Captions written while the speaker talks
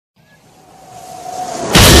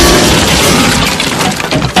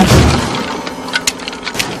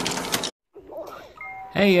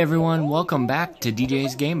Hey everyone, welcome back to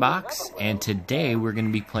DJ's Gamebox, and today we're going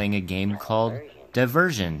to be playing a game called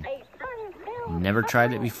Diversion. Never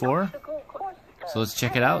tried it before, so let's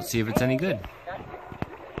check it out, see if it's any good.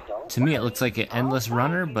 To me it looks like an endless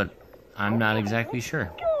runner, but I'm not exactly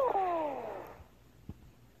sure.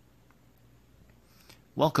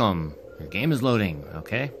 Welcome, your game is loading,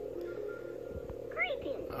 okay?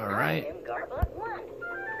 Alright.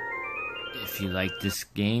 If you like this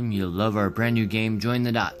game, you'll love our brand new game, Join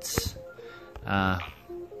the Dots.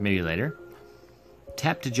 Maybe later.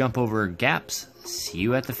 Tap to jump over gaps. See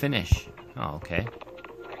you at the finish. Oh, okay.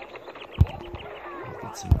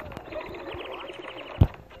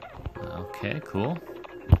 Okay, cool.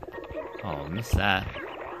 Oh, missed that.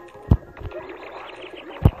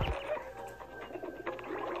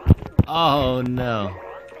 Oh, no.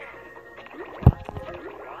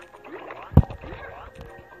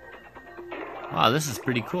 Wow, this is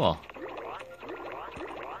pretty cool.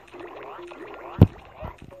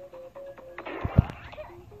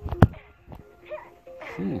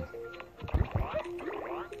 Ooh.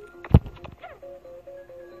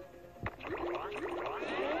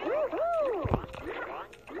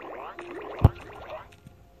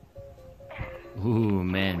 Ooh,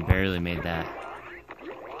 man, barely made that.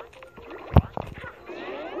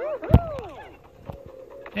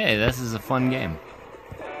 Hey, this is a fun game.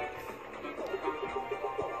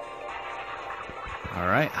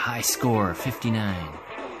 Alright, high score, 59.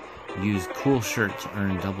 Use cool shirt to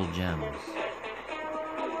earn double gems.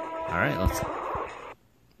 Alright, let's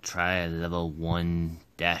try level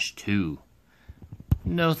 1-2.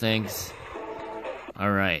 No thanks.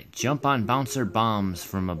 Alright, jump on bouncer bombs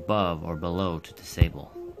from above or below to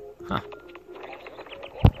disable. Huh.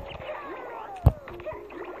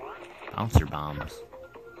 Bouncer bombs.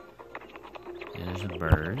 There's a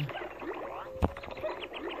bird.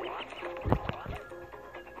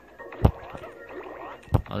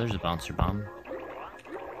 Oh, there's a bouncer bomb.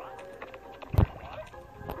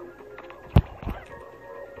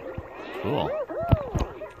 Cool.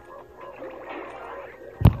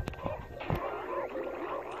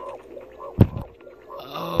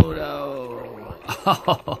 Oh no.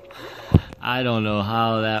 Oh, I don't know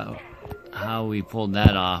how we pulled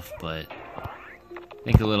that off, but I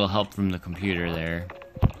think a little help from the computer there.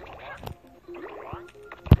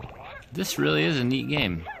 This really is a neat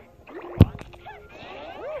game.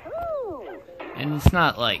 And it's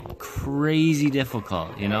not like crazy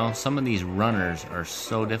difficult, you know? Some of these runners are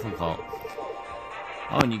so difficult.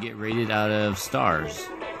 Oh, and you get rated out of stars.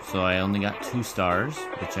 So I only got 2 stars,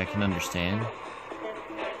 which I can understand.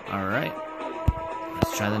 Alright,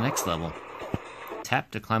 let's try the next level. Tap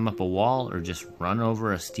to climb up a wall or just run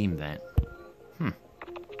over a steam vent.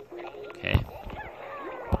 Okay.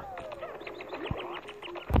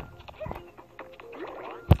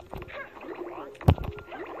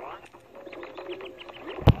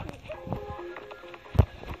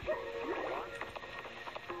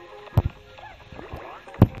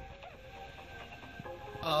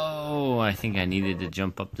 Oh, I think I needed to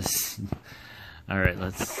jump up this. Alright,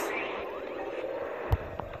 let's...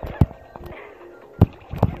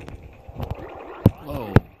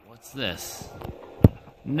 Whoa, what's this?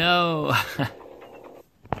 No!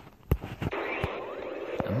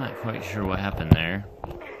 I'm not quite sure what happened there.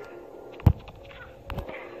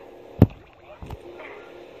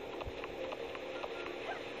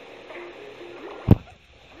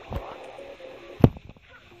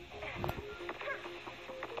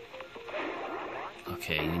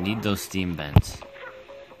 Okay, you need those steam vents.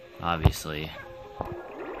 Obviously.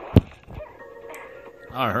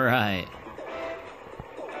 Alright.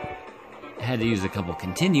 Had to use a couple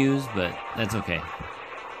continues, but that's okay.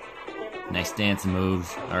 Nice dance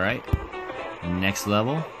moves. Alright. Next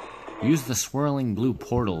level. Use the swirling blue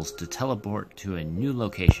portals to teleport to a new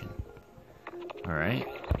location. Alright.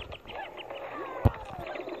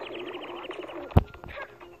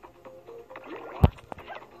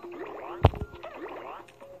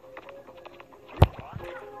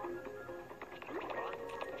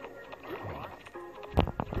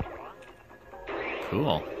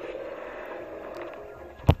 Cool.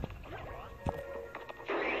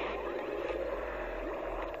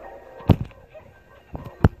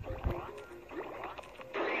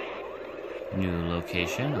 New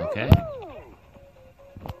location, okay.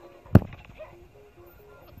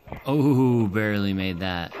 Oh, barely made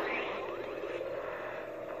that.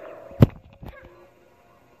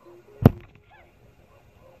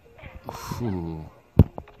 Ooh.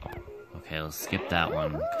 Okay, let's skip that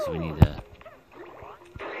one because we need to.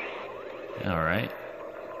 Alright.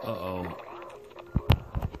 Uh-oh.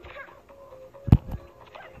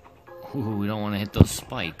 Ooh, we don't want to hit those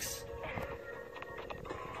spikes.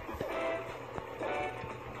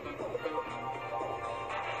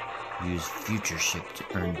 Use future ship to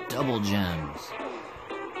earn double gems.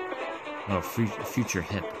 Oh, future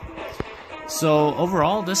hip. So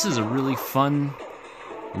overall, this is a really fun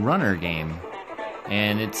runner game,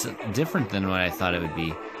 and it's different than what I thought it would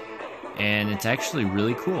be, and it's actually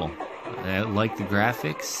really cool. I like the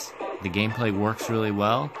graphics. The gameplay works really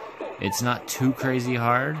well. It's not too crazy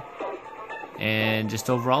hard, and just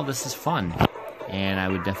overall, this is fun, and I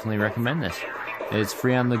would definitely recommend this. It's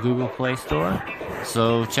free on the Google Play Store,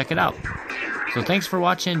 so check it out. So thanks for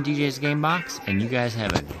watching DJ's Gamebox, and you guys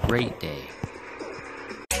have a great day.